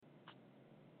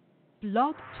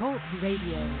Blog Talk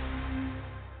Radio.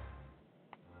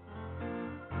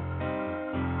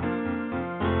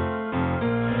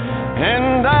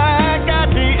 And I got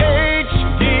the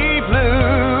HD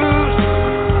blues,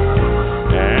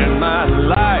 and my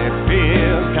life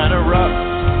feels kind of rough.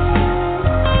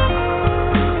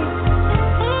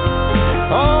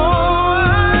 Oh,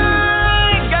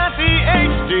 I got the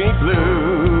HD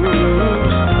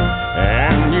blues,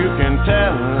 and you can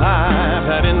tell I've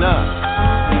had enough.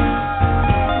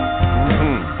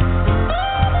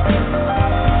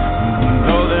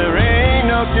 Though there ain't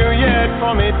no cure yet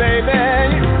for me, baby,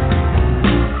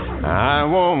 I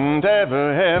won't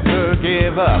ever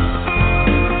give up.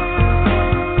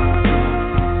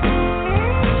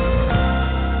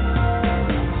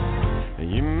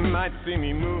 You might see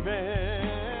me moving.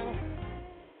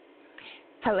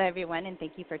 Hello, everyone, and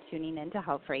thank you for tuning in to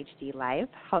Help for HD Live.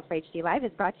 Help for HD Live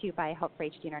is brought to you by Help for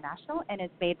HD International and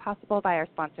is made possible by our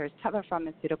sponsors, Teva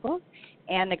Pharmaceuticals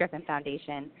and the Griffin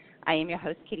Foundation. I am your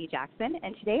host, Katie Jackson,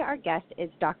 and today our guest is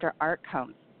Dr. Art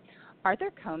Combs. Arthur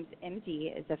Combs,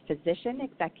 MD, is a physician,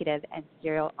 executive, and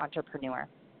serial entrepreneur.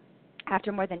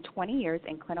 After more than 20 years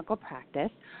in clinical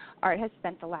practice, Art has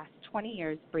spent the last 20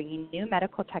 years bringing new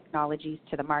medical technologies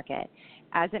to the market.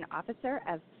 As an officer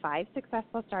of 5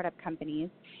 successful startup companies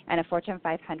and a Fortune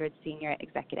 500 senior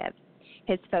executive,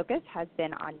 his focus has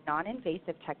been on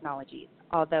non-invasive technologies,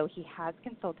 although he has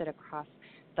consulted across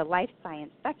the life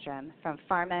science spectrum from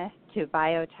pharma to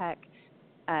biotech,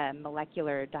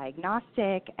 molecular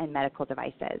diagnostic, and medical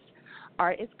devices.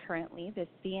 Art is currently the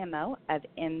CMO of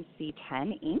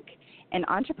MC10 Inc, an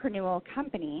entrepreneurial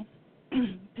company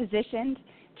positioned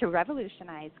to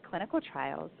revolutionize clinical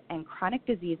trials and chronic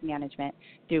disease management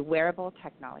through wearable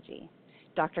technology.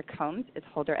 Dr. Combs is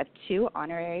holder of 2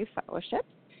 honorary fellowships,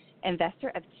 investor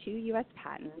of 2 U.S.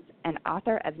 patents, and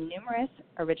author of numerous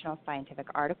original scientific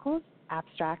articles,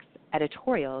 abstracts,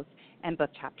 editorials, and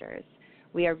book chapters.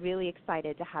 We are really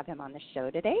excited to have him on the show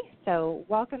today. So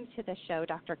welcome to the show,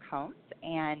 Dr. Combs,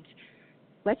 and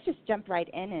let's just jump right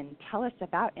in and tell us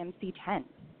about MC10.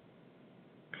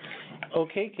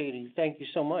 Okay, Katie, thank you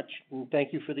so much, and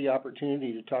thank you for the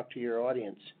opportunity to talk to your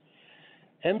audience.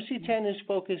 MC10 is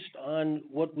focused on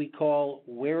what we call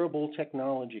wearable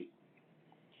technology.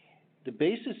 The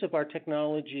basis of our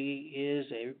technology is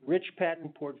a rich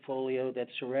patent portfolio that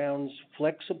surrounds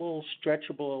flexible,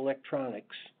 stretchable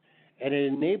electronics, and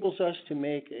it enables us to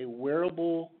make a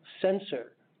wearable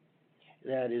sensor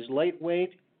that is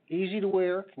lightweight, easy to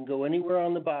wear, can go anywhere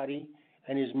on the body,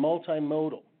 and is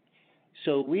multimodal.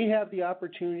 So we have the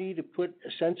opportunity to put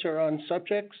a sensor on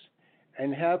subjects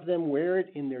and have them wear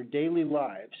it in their daily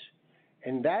lives.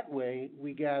 And that way,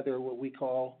 we gather what we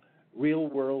call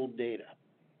real-world data.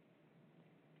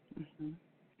 Mm-hmm.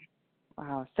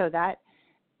 Wow. So that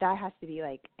has to be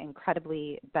like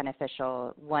incredibly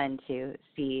beneficial, one, to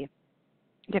see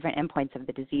different endpoints of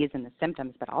the disease and the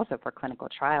symptoms, but also for clinical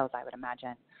trials, I would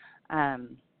imagine.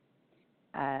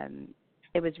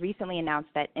 It was recently announced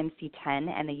that MC10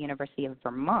 and the University of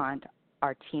Vermont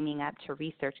are teaming up to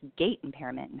research Gait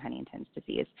impairment in Huntington's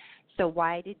disease. So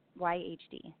why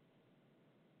HD?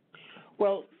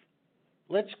 Well,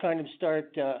 let's kind of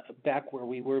start back where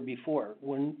we were before.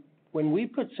 When we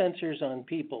put sensors on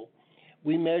people,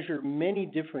 we measure many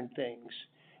different things.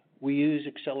 We use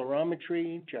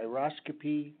accelerometry,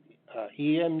 gyroscopy,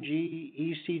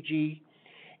 EMG, ECG,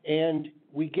 and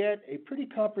we get a pretty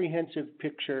comprehensive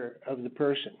picture of the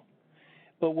person.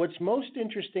 But what's most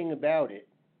interesting about it,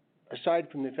 aside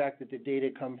from the fact that the data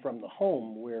come from the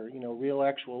home where, real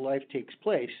actual life takes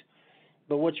place,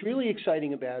 but what's really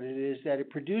exciting about it is that it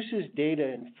produces data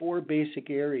in 4 basic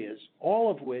areas, all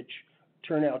of which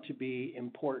turn out to be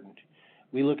important.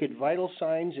 We look at vital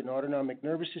signs in autonomic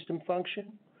nervous system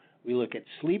function. We look at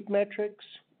sleep metrics,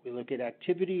 we look at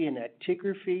activity and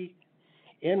actigraphy,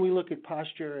 and we look at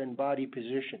posture and body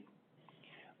position.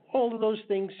 All of those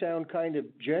things sound kind of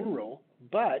general,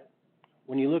 but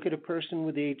when you look at a person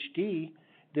with HD,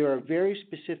 there are very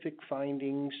specific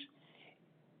findings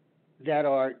that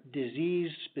are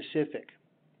disease-specific.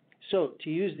 So to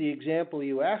use the example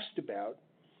you asked about,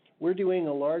 we're doing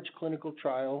a large clinical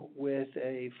trial with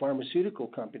a pharmaceutical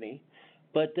company,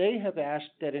 but they have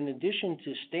asked that in addition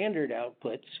to standard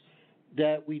outputs,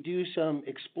 that we do some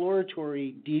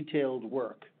exploratory detailed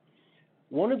work.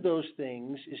 One of those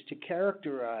things is to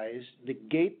characterize the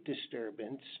gait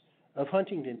disturbance of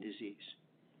Huntington disease.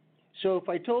 So if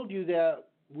I told you that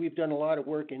we've done a lot of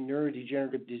work in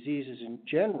neurodegenerative diseases in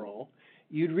general,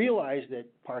 you'd realize that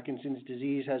Parkinson's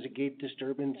disease has a gait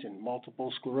disturbance and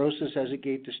multiple sclerosis has a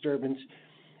gait disturbance.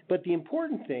 But the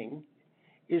important thing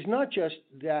is not just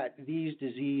that these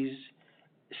diseases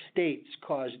states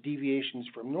cause deviations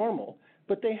from normal,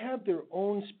 but they have their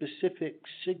own specific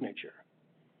signature.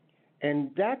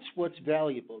 And that's what's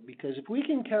valuable, because if we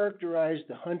can characterize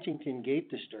the Huntington gait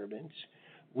disturbance,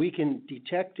 we can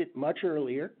detect it much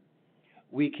earlier,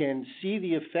 we can see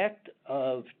the effect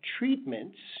of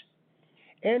treatments,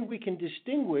 and we can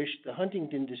distinguish the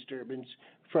Huntington disturbance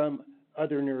from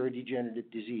other neurodegenerative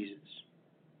diseases.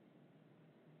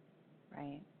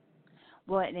 Right.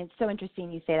 Well, and it's so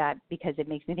interesting you say that, because it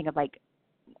makes me think of, like,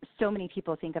 so many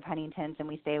people think of Huntington's and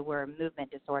we say we're a movement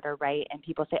disorder, right? And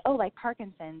people say, oh, like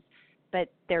Parkinson's, but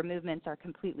their movements are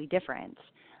completely different.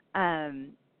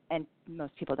 And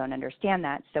most people don't understand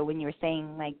that. So when you're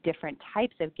saying, like, different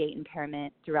types of gait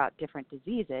impairment throughout different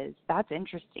diseases, that's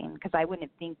interesting, because I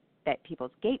wouldn't think that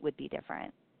people's gait would be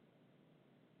different.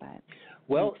 But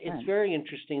well, it's very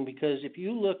interesting, because if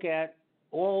you look at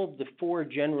all of the 4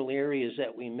 general areas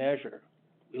that we measure,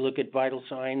 we look at vital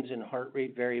signs and heart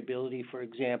rate variability, for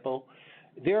example,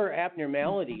 there are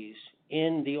abnormalities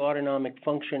in the autonomic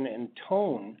function and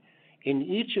tone in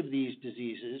each of these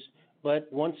diseases,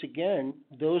 but once again,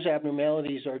 those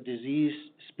abnormalities are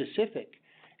disease-specific,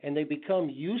 and they become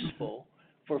useful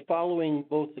for following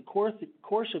both the course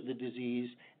of the disease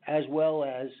as well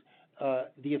as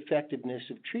the effectiveness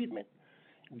of treatment.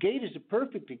 Gait is a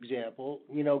perfect example.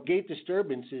 You know, gait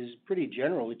disturbance is pretty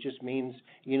general. It just means,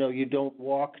 you know, you don't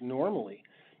walk normally.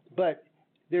 But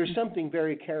there's something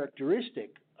very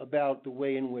characteristic about the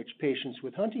way in which patients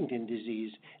with Huntington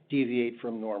disease deviate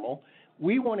from normal.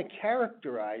 We want to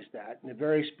characterize that in a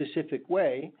very specific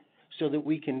way so that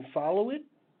we can follow it,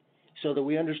 so that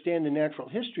we understand the natural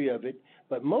history of it,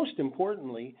 but most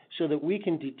importantly, so that we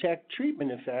can detect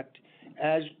treatment effect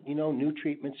as, you know, new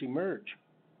treatments emerge.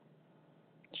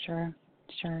 Sure.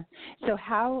 So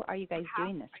how are you guys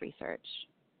doing this research?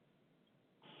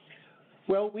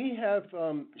 Well, we have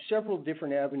several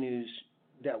different avenues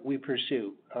that we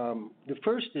pursue. The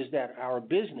first is that our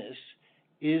business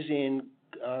is in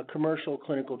commercial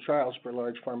clinical trials for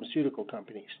large pharmaceutical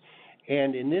companies.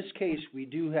 And in this case, we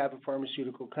do have a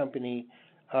pharmaceutical company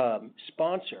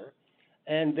sponsor,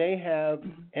 and they have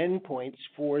endpoints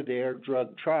for their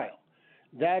drug trial.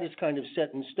 That is kind of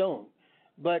set in stone.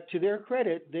 But to their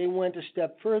credit, they went a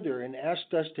step further and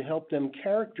asked us to help them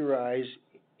characterize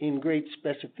in great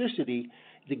specificity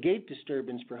the gait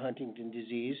disturbance for Huntington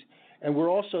disease, and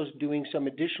we're also doing some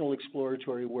additional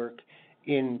exploratory work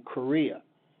in Korea.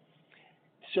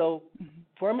 So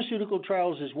pharmaceutical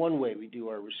trials is one way we do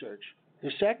our research.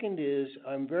 The second is,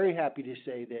 I'm very happy to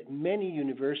say that many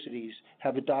universities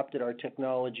have adopted our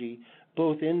technology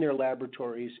both in their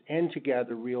laboratories and to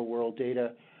gather real-world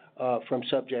data from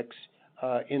subjects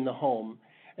in the home.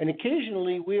 And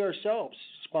occasionally we ourselves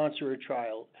sponsor a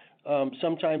trial.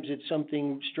 Sometimes it's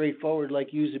something straightforward like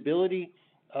usability.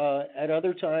 At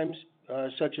other times,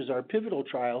 such as our pivotal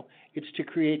trial, it's to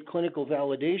create clinical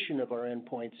validation of our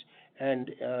endpoints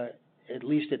and, at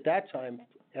least at that time,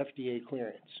 FDA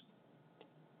clearance.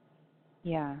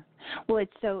 Yeah. Well,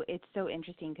 it's so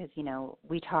interesting because, you know,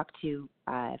 we talk to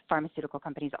pharmaceutical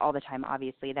companies all the time,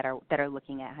 obviously, that are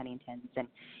looking at Huntington's, and,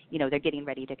 you know, they're getting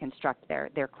ready to construct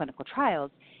their clinical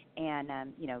trials. And,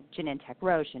 you know, Genentech,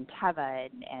 Roche, and Teva,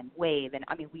 and Wave, and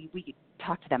I mean, we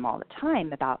talk to them all the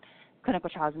time about clinical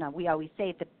trials. Now, we always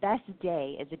say the best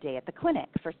day is a day at the clinic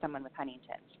for someone with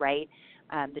Huntington's, right?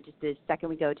 The second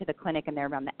we go to the clinic and they're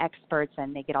around the experts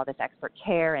and they get all this expert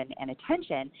care and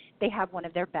attention, they have one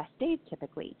of their best days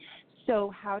typically.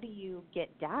 So how do you get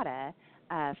data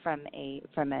from a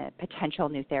potential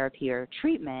new therapy or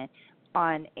treatment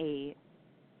on a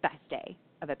best day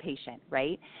of a patient,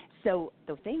 right? So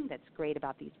the thing that's great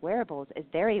about these wearables is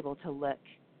they're able to look,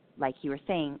 like you were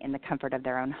saying, in the comfort of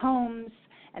their own homes,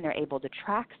 and they're able to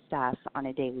track stuff on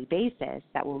a daily basis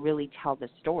that will really tell the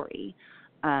story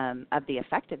of the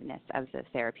effectiveness of the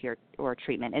therapy or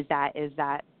treatment. Is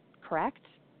that correct?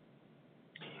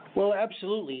 Well,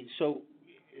 absolutely. So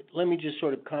let me just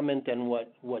sort of comment on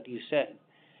what you said.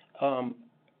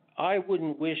 I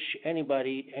wouldn't wish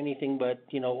anybody anything but,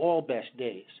 you know, all best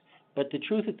days. But the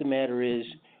truth of the matter is,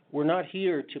 we're not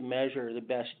here to measure the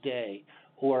best day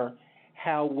or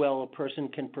how well a person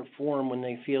can perform when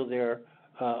they feel they're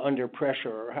under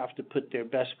pressure or have to put their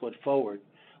best foot forward.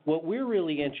 What we're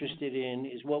really interested in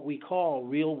is what we call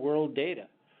real-world data.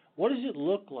 What does it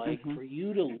look like for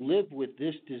you to live with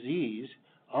this disease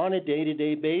on a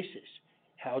day-to-day basis?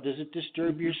 How does it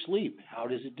disturb your sleep? How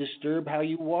does it disturb how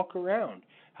you walk around?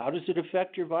 How does it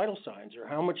affect your vital signs or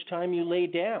how much time you lay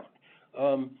down?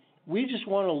 We just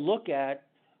want to look at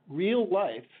real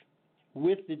life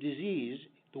with the disease,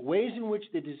 the ways in which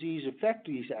the disease affect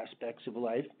these aspects of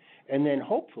life, and then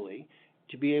hopefully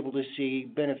to be able to see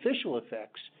beneficial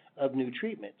effects of new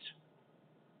treatments.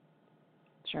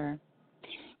 Sure.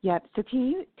 Yep. So can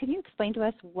you explain to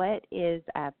us what is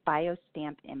a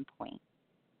biostamp endpoint?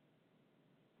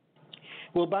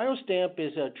 Well, biostamp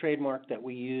is a trademark that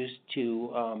we use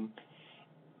to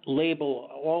label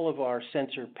all of our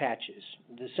sensor patches.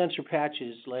 The sensor patch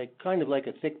is kind of like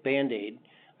a thick Band-Aid.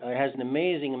 It has an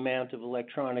amazing amount of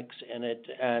electronics in it,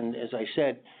 and as I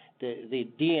said, the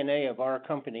DNA of our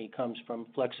company comes from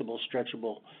flexible,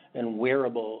 stretchable, and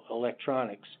wearable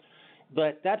electronics.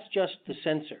 But that's just the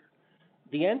sensor.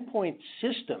 The endpoint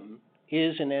system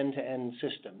is an end-to-end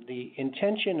system. The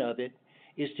intention of it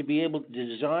is to be able to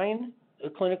design a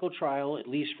clinical trial, at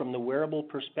least from the wearable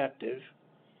perspective,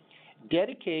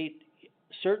 dedicate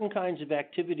certain kinds of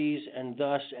activities and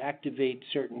thus activate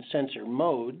certain sensor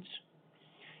modes,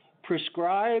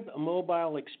 prescribe a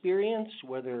mobile experience,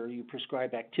 whether you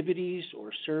prescribe activities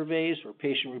or surveys or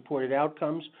patient-reported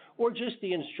outcomes, or just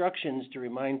the instructions to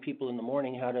remind people in the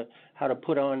morning how to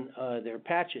put on their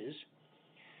patches.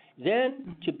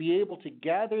 Then to be able to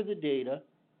gather the data,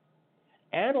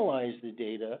 analyze the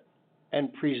data,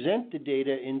 and present the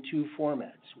data in two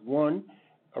formats. One,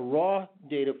 a raw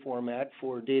data format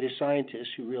for data scientists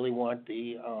who really want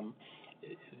the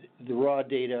raw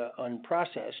data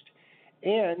unprocessed,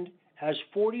 and has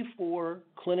 44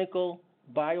 clinical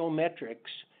biometrics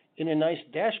in a nice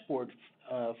dashboard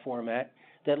format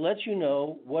that lets you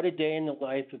know what a day in the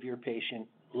life of your patient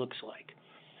looks like.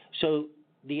 So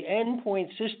the endpoint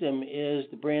system is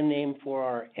the brand name for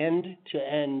our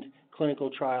end-to-end clinical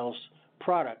trials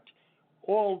product,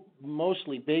 all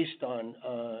mostly based on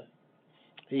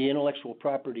the intellectual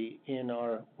property in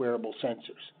our wearable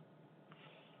sensors.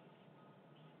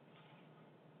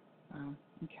 Wow,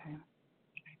 okay.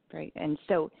 Great. And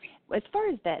so as far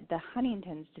as the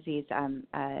Huntington's disease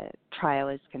trial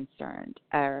is concerned,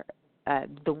 or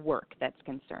the work that's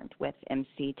concerned with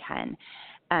MC10,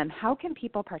 how can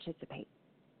people participate?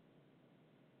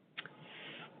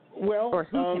 Well, or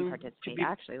who can participate?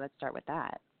 Actually, let's start with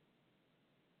that.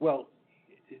 Well,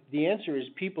 the answer is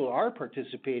people are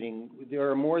participating.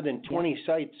 There are more than 20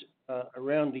 sites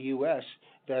around the U.S.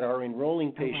 that are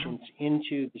enrolling patients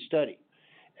into the study,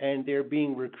 and they're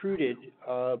being recruited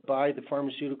by the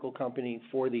pharmaceutical company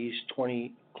for these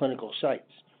 20 clinical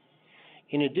sites.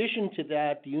 In addition to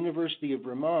that, the University of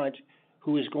Vermont,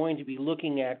 who is going to be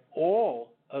looking at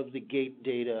all of the Gait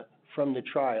data from the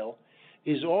trial,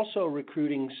 is also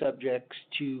recruiting subjects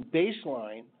to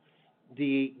baseline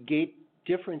the Gait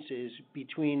differences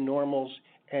between normals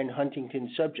and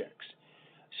Huntington subjects.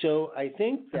 So I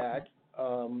think that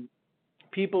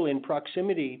people in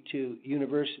proximity to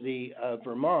University of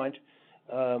Vermont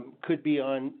could be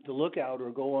on the lookout or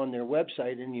go on their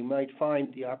website, and you might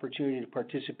find the opportunity to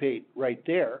participate right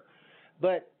there.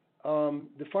 But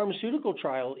the pharmaceutical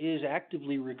trial is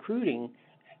actively recruiting,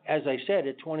 as I said,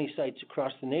 at 20 sites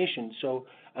across the nation. So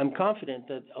I'm confident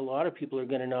that a lot of people are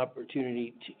going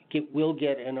to will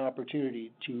get an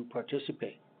opportunity to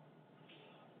participate.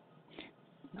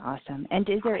 Awesome. And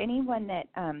is there anyone that,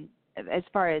 as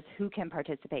far as who can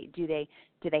participate, do they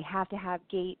have to have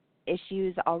Gait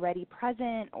issues already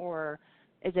present, or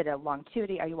is it a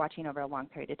longevity? Are you watching over a long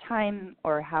period of time,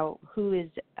 or who is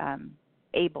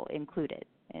included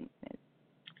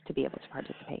to be able to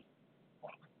participate?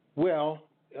 Well,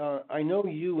 I know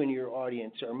you and your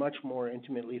audience are much more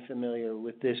intimately familiar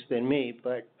with this than me,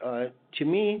 but to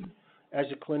me, as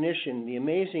a clinician, the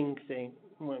amazing thing,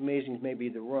 well, amazing may be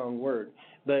the wrong word,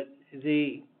 but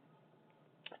the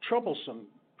troublesome,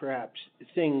 perhaps,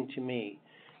 thing to me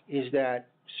is that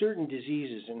certain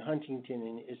diseases, and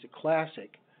Huntington is a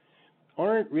classic,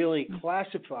 aren't really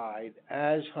classified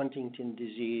as Huntington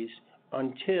disease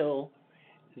until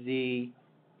the,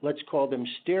 let's call them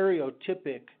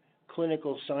stereotypic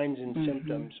clinical signs and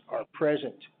symptoms are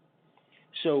present.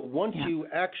 So once you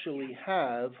actually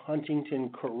have Huntington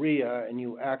chorea and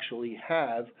you actually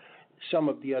have some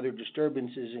of the other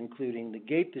disturbances, including the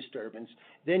Gait disturbance,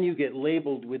 then you get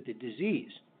labeled with the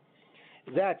disease.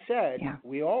 That said,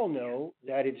 we all know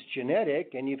that it's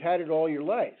genetic and you've had it all your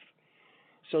life.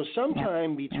 So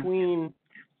sometime between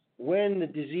when the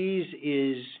disease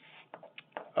is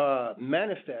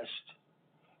manifest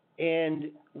and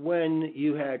when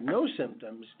you had no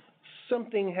symptoms,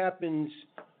 something happens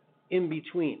in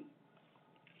between.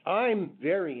 I'm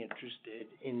very interested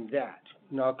in that,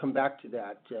 and I'll come back to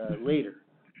that later.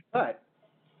 But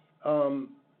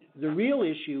the real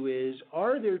issue is,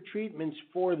 are there treatments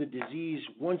for the disease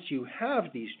once you have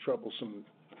these troublesome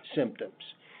symptoms?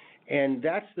 And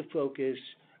that's the focus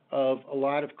of a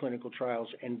lot of clinical trials,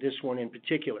 and this one in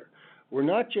particular. We're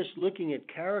not just looking at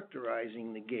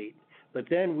characterizing the Gait, But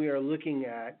then we are looking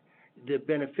at the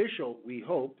beneficial, we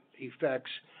hope,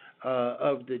 effects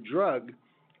of the drug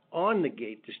on the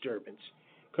gait disturbance.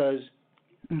 Because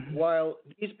while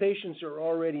these patients are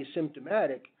already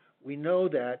symptomatic, we know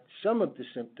that some of the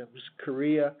symptoms,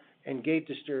 chorea and gait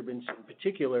disturbance in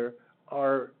particular,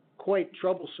 are quite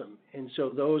troublesome. And so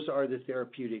those are the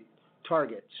therapeutic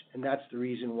targets. And that's the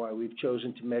reason why we've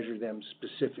chosen to measure them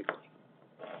specifically.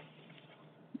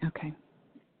 Okay.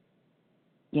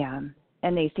 Yeah.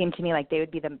 And they seem to me like they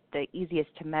would be the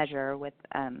easiest to measure with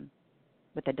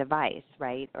a device,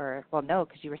 right? Or, well, no,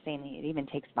 because you were saying it even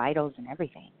takes vitals and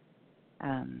everything.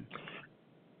 The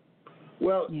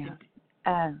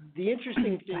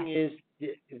interesting thing is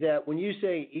that when you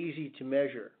say easy to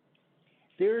measure,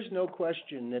 there's no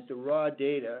question that the raw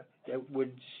data that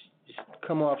would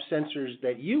come off sensors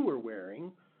that you were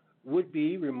wearing would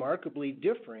be remarkably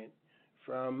different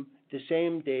from the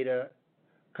same data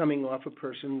coming off a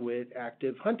person with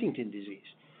active Huntington disease.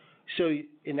 So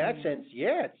in that sense,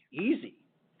 yeah, it's easy.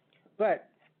 But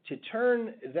to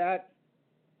turn that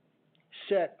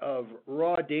set of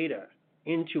raw data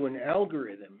into an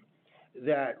algorithm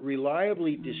that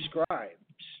reliably describes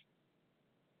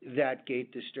that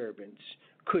gait disturbance,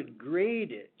 could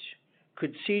grade it,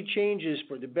 could see changes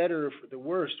for the better or for the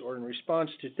worse or in response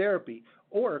to therapy,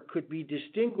 or could be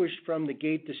distinguished from the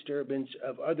gait disturbance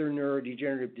of other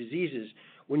neurodegenerative diseases.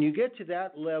 When you get to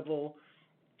that level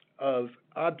of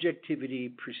objectivity,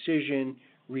 precision,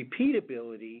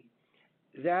 repeatability,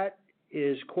 that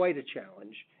is quite a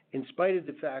challenge, in spite of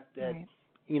the fact that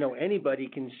anybody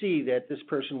can see that this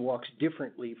person walks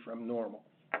differently from normal.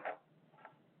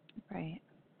 Right.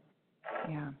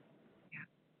 Yeah.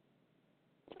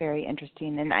 It's very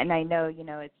interesting, and I know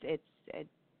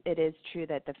it is true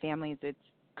that the families, it's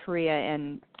chorea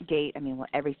and gait. I mean,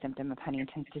 every symptom of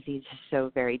Huntington's disease is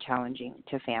so very challenging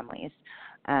to families.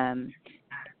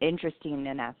 Interesting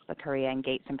enough, the chorea and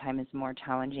gait sometimes is more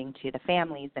challenging to the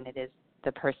families than it is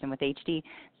the person with HD.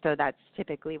 So that's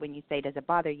typically when you say, does it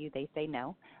bother you? They say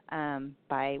no.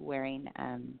 By wearing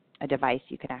a device,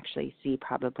 you can actually see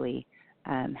probably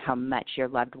how much your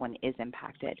loved one is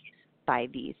impacted by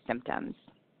these symptoms.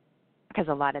 Because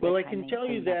a lot of the time I can tell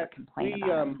you that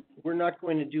we're not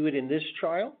going to do it in this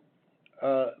trial,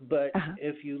 but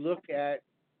if you look at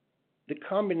the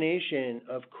combination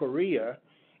of chorea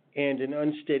and an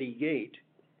unsteady gait,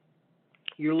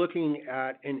 you're looking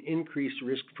at an increased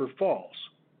risk for falls.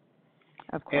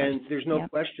 Of course. And there's no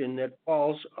question that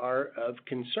falls are of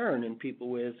concern in people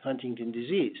with Huntington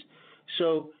disease.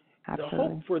 So the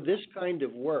hope for this kind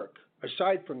of work,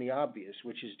 aside from the obvious,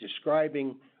 which is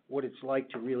describing what it's like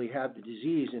to really have the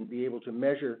disease and be able to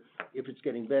measure if it's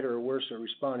getting better or worse or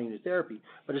responding to therapy.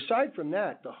 But aside from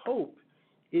that, the hope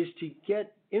is to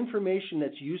get information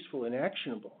that's useful and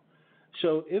actionable.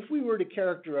 So if we were to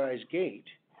characterize gait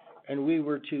and we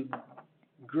were to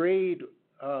grade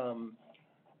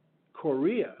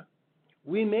chorea,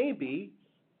 we may be,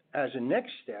 as a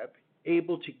next step,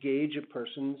 able to gauge a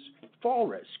person's fall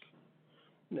risk.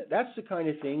 That's the kind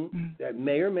of thing that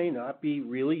may or may not be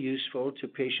really useful to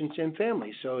patients and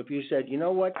families. So if you said, you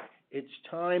know what, it's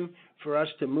time for us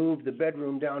to move the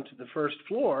bedroom down to the first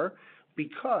floor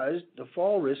because the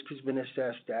fall risk has been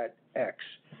assessed at X.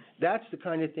 That's the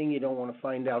kind of thing you don't want to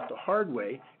find out the hard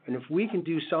way. And if we can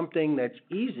do something that's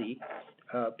easy,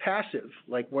 passive,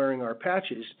 like wearing our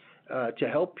patches, to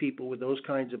help people with those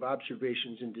kinds of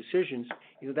observations and decisions,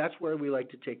 that's where we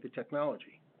like to take the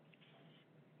technology.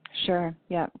 Sure.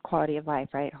 Yeah. Quality of life,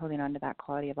 right? Holding on to that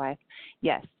quality of life.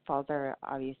 Yes. Falls are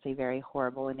obviously very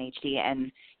horrible in HD, and,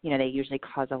 they usually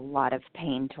cause a lot of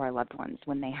pain to our loved ones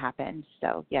when they happen.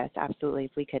 So yes, absolutely.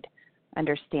 If we could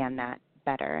understand that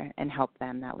better and help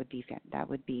them, that would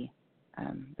be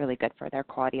really good for their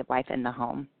quality of life in the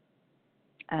home.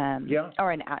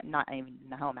 Or not even in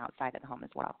the home, outside of the home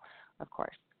as well, of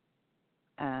course.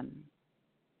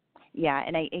 Yeah,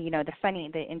 and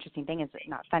the interesting thing is,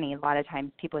 not funny, a lot of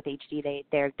times people with HD,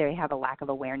 they have a lack of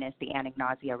awareness, the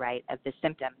anagnosia, right, of the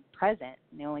symptom present.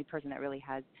 And the only person that really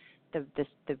has the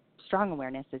strong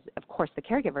awareness is, of course, the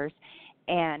caregivers.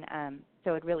 And so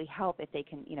it would really help if they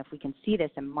can, if we can see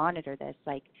this and monitor this.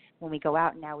 Like when we go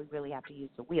out now, we really have to use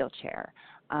the wheelchair.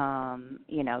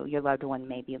 Your loved one,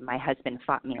 maybe my husband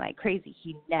fought me like crazy.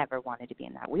 He never wanted to be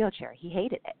in that wheelchair. He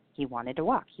hated it. He wanted to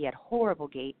walk. He had horrible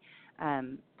gait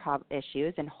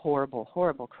issues and horrible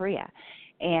chorea.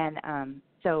 And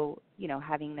so,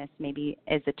 having this maybe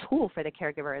as a tool for the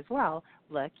caregiver as well.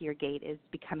 Look, your gait is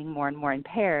becoming more and more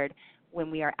impaired when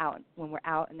we're out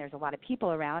and there's a lot of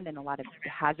people around and a lot of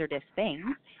hazardous things.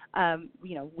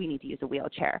 We need to use a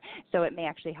wheelchair. So it may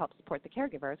actually help support the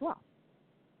caregiver as well.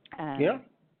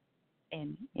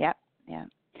 And yep.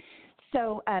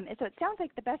 So, so it sounds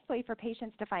like the best way for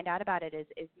patients to find out about it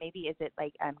is maybe it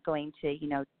like going to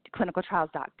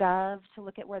clinicaltrials.gov to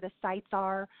look at where the sites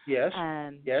are. Yes.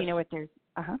 Yes. Do you know what there's?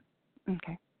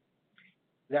 Okay.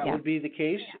 That would be the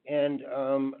case, and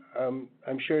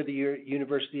I'm sure the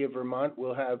University of Vermont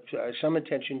will have some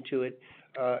attention to it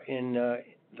in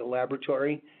the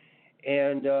laboratory.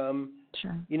 And,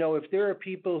 sure. If there are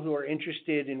people who are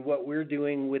interested in what we're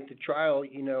doing with the trial,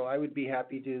 I would be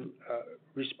happy to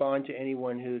respond to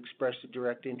anyone who expressed a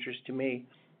direct interest to me.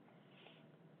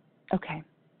 Okay,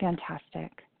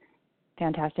 fantastic.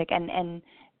 And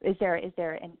is there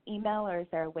an email, or is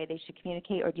there a way they should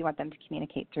communicate, or do you want them to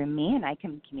communicate through me and I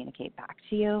can communicate back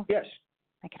to you? Yes.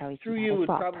 I could always through do that you as would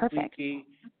well. probably Perfect. be,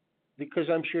 because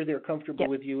I'm sure they're comfortable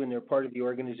with you and they're part of the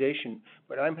organization.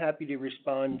 But I'm happy to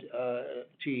respond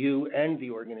to you and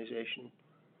the organization.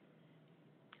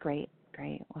 Great.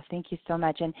 Well, thank you so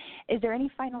much. And is there any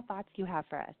final thoughts you have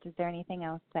for us? Is there anything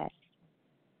else that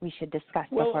we should discuss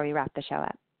before we wrap the show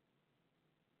up?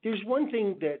 There's one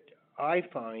thing that I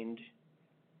find,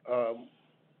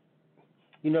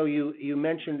 you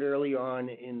mentioned early on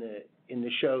in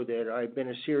the show that I've been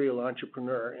a serial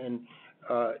entrepreneur, and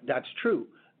that's true.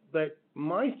 But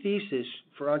my thesis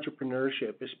for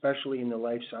entrepreneurship, especially in the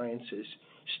life sciences,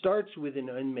 starts with an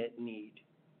unmet need.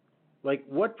 Like,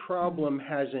 what problem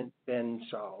hasn't been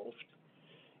solved?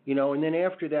 And then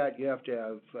after that, you have to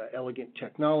have elegant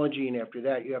technology, and after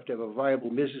that, you have to have a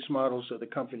viable business model so the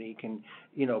company can,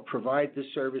 provide the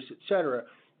service, et cetera.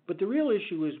 But the real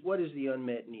issue is, what is the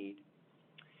unmet need?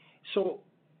 So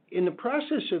in the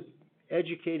process of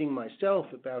educating myself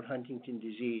about Huntington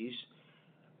disease,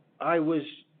 I was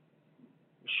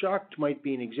shocked, might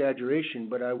be an exaggeration,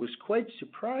 but I was quite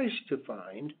surprised to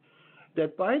find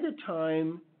that by the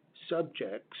time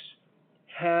subjects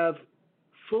have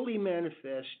fully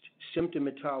manifest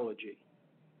symptomatology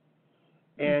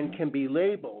and can be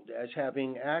labeled as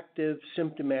having active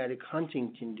symptomatic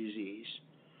Huntington disease,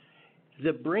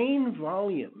 the brain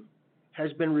volume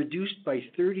has been reduced by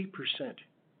 30%.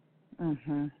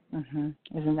 Isn't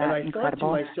that and I incredible?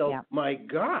 thought to myself, my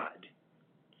God,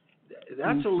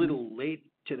 that's a little late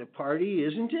to the party,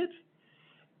 isn't it?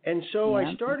 And so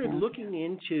I started looking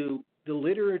into the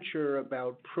literature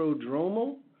about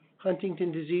prodromal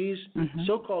Huntington disease,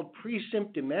 so-called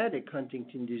pre-symptomatic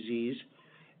Huntington disease.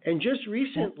 And just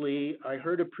recently, I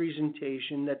heard a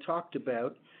presentation that talked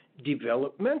about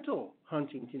developmental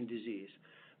Huntington disease.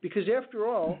 Because after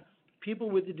all,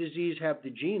 people with the disease have the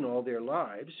gene all their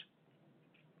lives,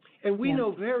 and we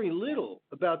know very little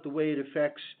about the way it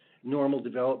affects normal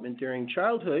development during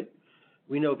childhood.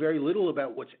 We know very little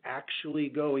about what's actually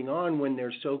going on when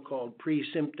they're so-called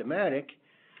pre-symptomatic.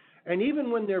 And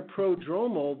even when they're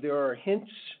prodromal, there are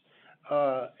hints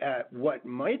at what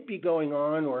might be going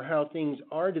on or how things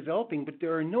are developing, but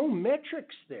there are no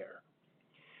metrics there.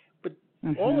 But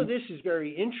all of this is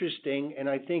very interesting, and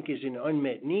I think is an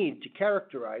unmet need to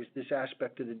characterize this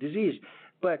aspect of the disease.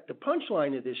 But the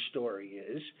punchline of this story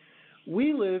is,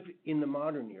 we live in the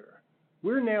modern era.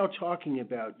 We're now talking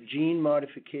about gene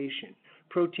modification,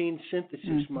 protein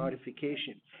synthesis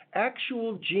modification,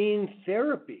 actual gene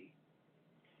therapy.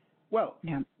 Well,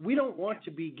 we don't want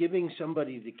to be giving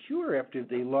somebody the cure after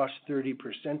they lost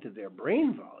 30% of their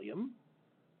brain volume.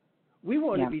 We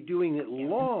want to be doing it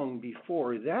long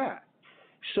before that.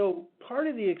 So part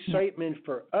of the excitement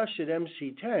for us at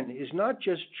MC10 is not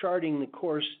just charting the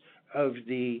course of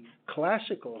the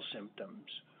classical symptoms,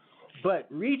 but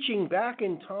reaching back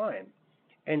in time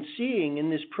and seeing in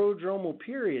this prodromal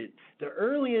period the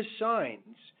earliest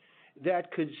signs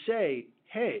that could say,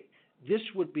 hey, this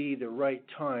would be the right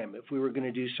time if we were going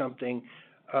to do something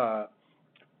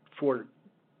for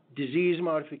disease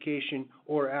modification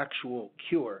or actual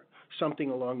cure, something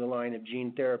along the line of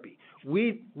gene therapy.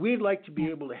 We'd like to be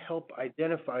able to help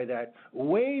identify that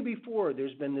way before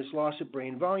there's been this loss of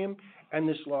brain volume and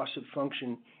this loss of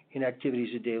function in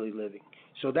activities of daily living.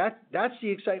 So that's the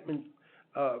excitement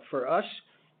for us.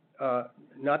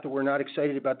 Not that we're not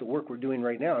excited about the work we're doing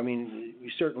right now. I mean,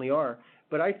 we certainly are.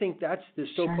 But I think that's the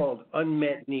so-called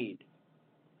unmet need.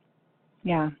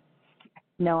 Yeah.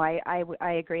 No, I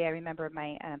agree. I remember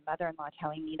my mother-in-law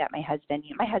telling me that my husband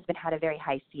had a very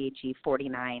high CAG,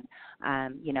 49.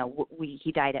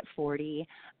 He died at 40,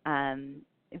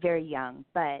 very young.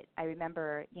 But I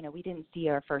remember, we didn't see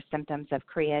our first symptoms of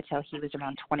chorea till he was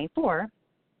around 24.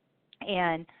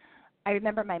 And I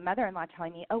remember my mother-in-law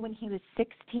telling me, when he was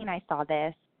 16, I saw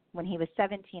this. When he was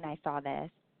 17, I saw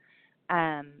this.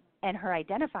 And her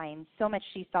identifying so much,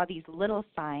 she saw these little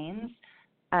signs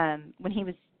when he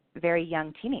was a very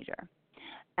young teenager.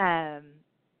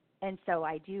 And so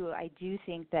I do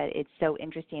think that it's so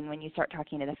interesting when you start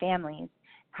talking to the families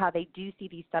how they do see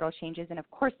these subtle changes. And of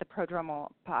course, the prodromal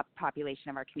population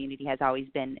of our community has always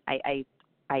been.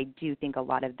 I do think a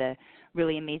lot of the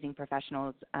really amazing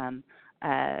professionals.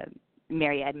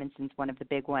 Mary Edmondson's one of the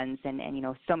big ones, and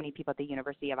so many people at the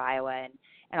University of Iowa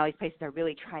and all these places are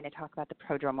really trying to talk about the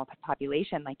prodromal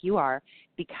population like you are,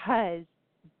 because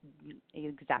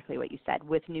exactly what you said,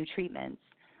 with new treatments,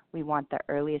 we want the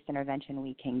earliest intervention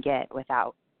we can get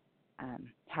without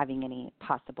having any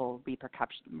possible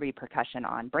repercussion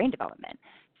on brain development.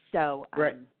 So,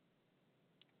 right.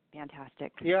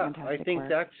 Fantastic. Yeah, fantastic I think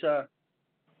work.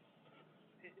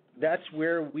 that's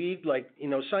where we'd like,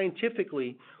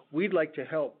 scientifically, we'd like to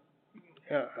help.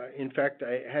 In fact,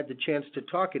 I had the chance to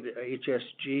talk at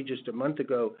HSG just a month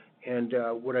ago, and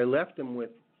what I left them with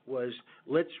was,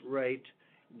 let's write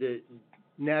the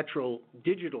natural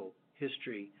digital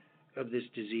history of this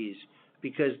disease,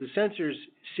 because the sensors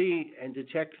see and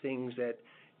detect things that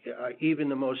even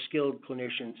the most skilled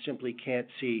clinician simply can't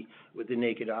see with the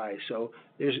naked eye. So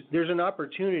there's an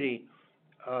opportunity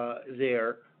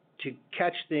there to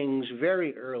catch things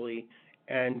very early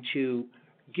and to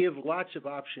give lots of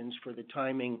options for the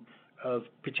timing of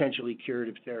potentially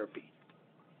curative therapy.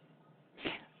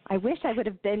 I wish I would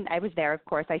have been. I was there, of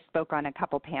course. I spoke on a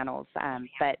couple panels,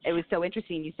 but it was so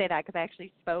interesting you say that, because I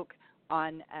actually spoke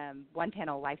on one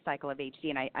panel, Life Cycle of HD,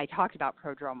 and I talked about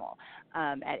prodromal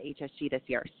at HSG this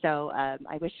year. So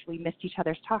I wish we missed each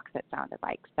other's talks, it sounded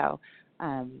like. So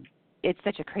it's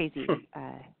such a crazy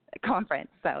conference,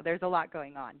 so there's a lot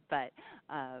going on. But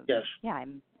yes.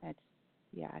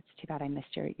 Yeah, it's too bad I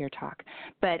missed your talk,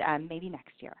 but maybe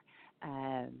next year.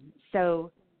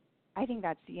 So I think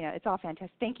that's, it's all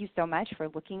fantastic. Thank you so much for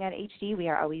looking at HD. We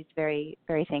are always very,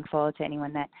 very thankful to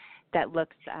anyone that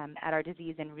looks at our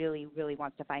disease and really, really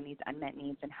wants to find these unmet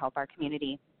needs and help our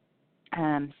community,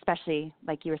 especially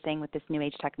like you were saying with this new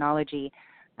age technology.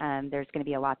 There's going to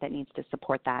be a lot that needs to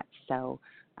support that. So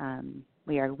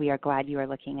we are glad you are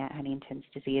looking at Huntington's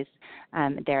disease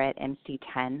there at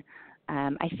MC10.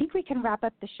 I think we can wrap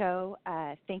up the show.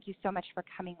 Thank you so much for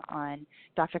coming on,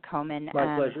 Dr. Komen.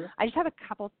 My pleasure. I just have a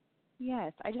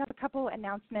couple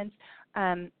announcements.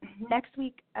 Next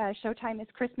week, showtime is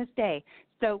Christmas Day,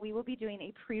 so we will be doing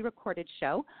a pre-recorded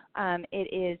show.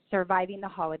 It is Surviving the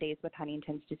Holidays with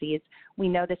Huntington's Disease. We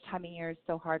know this time of year is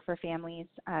so hard for families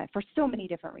for so many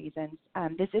different reasons.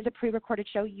 This is a pre-recorded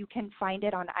show. You can find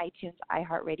it on iTunes,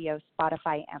 iHeartRadio,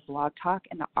 Spotify, and Blog Talk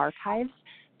in the archives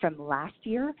from last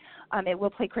year. It will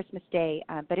play Christmas Day,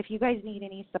 but if you guys need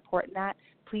any support in that,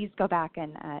 please go back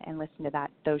and listen to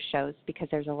those shows, because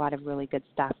there's a lot of really good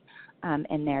stuff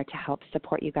in there to help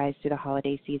support you guys through the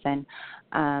holiday season,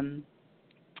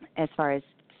 as far as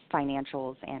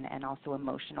financials and also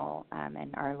emotional, and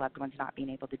our loved ones not being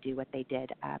able to do what they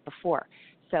did before.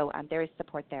 So there is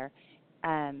support there.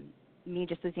 Me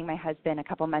just losing my husband a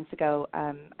couple months ago,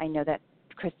 I know that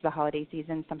the holiday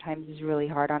season sometimes is really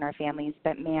hard on our families,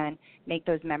 but man, make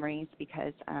those memories,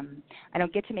 because I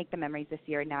don't get to make the memories this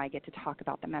year. Now I get to talk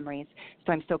about the memories.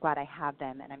 So I'm so glad I have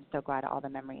them, and I'm so glad all the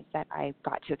memories that I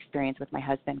got to experience with my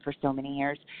husband for so many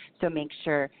years. So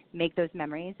make those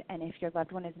memories, and if your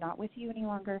loved one is not with you any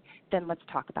longer, then let's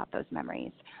talk about those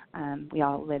memories. We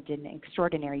all lived in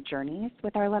extraordinary journeys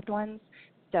with our loved ones,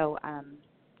 so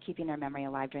keeping their memory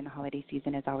alive during the holiday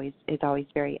season is always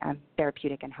very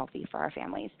therapeutic and healthy for our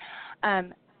families.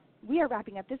 We are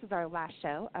wrapping up. This is our last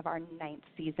show of our 9th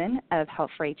season of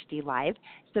Help for HD Live.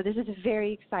 So this is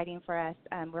very exciting for us.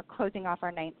 We're closing off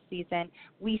our 9th season.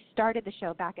 We started the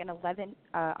show back on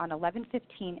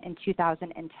 11/15 in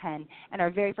 2010, and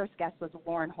our very first guest was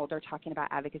Lauren Holder talking about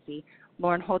advocacy.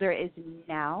 Lauren Holder is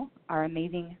now our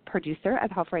amazing producer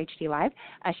of Help for HD Live.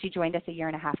 She joined us a year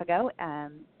and a half ago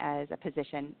as a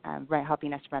position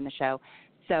helping us run the show.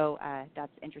 So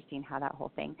that's interesting how that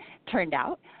whole thing turned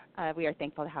out. We are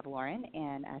thankful to have Lauren,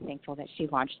 and thankful that she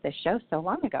launched this show so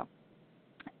long ago.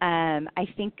 I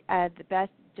think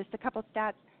just a couple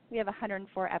stats. We have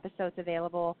 104 episodes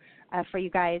available for you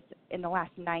guys in the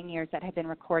last 9 years that have been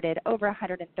recorded. Over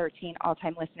 113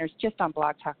 all-time listeners just on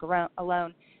Blog Talk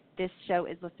alone. This show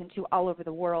is listened to all over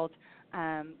the world.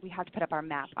 We have to put up our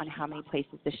map on how many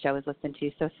places this show is listened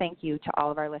to. So thank you to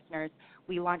all of our listeners.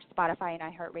 We launched Spotify and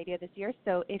iHeartRadio this year.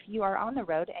 So if you are on the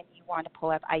road and you want to pull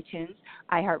up iTunes,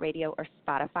 iHeartRadio, or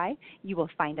Spotify, you will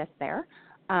find us there.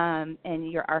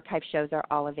 And your archive shows are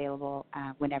all available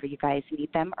whenever you guys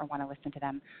need them or want to listen to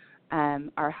them.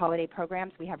 Our holiday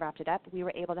programs, we have wrapped it up. We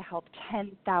were able to help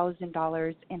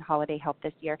 $10,000 in holiday help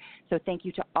this year. So thank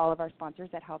you to all of our sponsors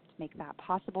that helped make that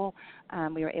possible.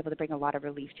 We were able to bring a lot of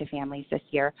relief to families this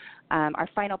year. Our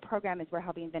final program is we're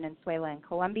helping Venezuela and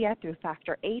Colombia through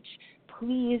Factor H.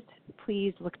 Please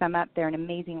look them up. They're an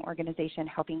amazing organization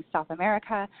helping South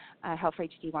America. Help for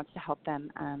HD wants to help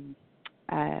them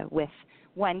with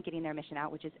one, getting their mission out,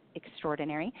 which is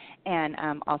extraordinary, and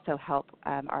also help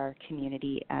our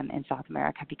community in South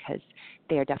America because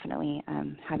they are definitely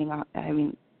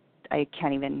I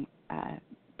can't even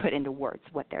put into words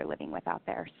what they're living with out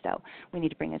there. So we need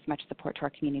to bring as much support to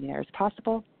our community there as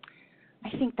possible. I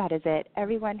think that is it.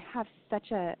 Everyone have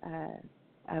such a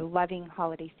loving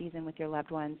holiday season with your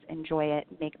loved ones. Enjoy it.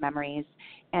 Make memories.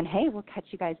 And, hey, we'll catch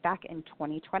you guys back in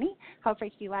 2020. Help for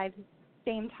HD Live,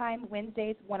 same time,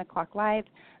 Wednesdays, 1 o'clock live.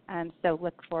 So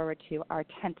look forward to our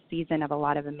 10th season of a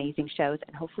lot of amazing shows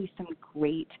and hopefully some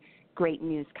great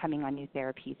news coming on new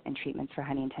therapies and treatments for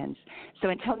Huntington's. So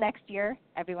until next year,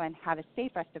 everyone have a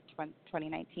safe rest of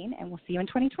 2019, and we'll see you in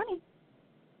 2020.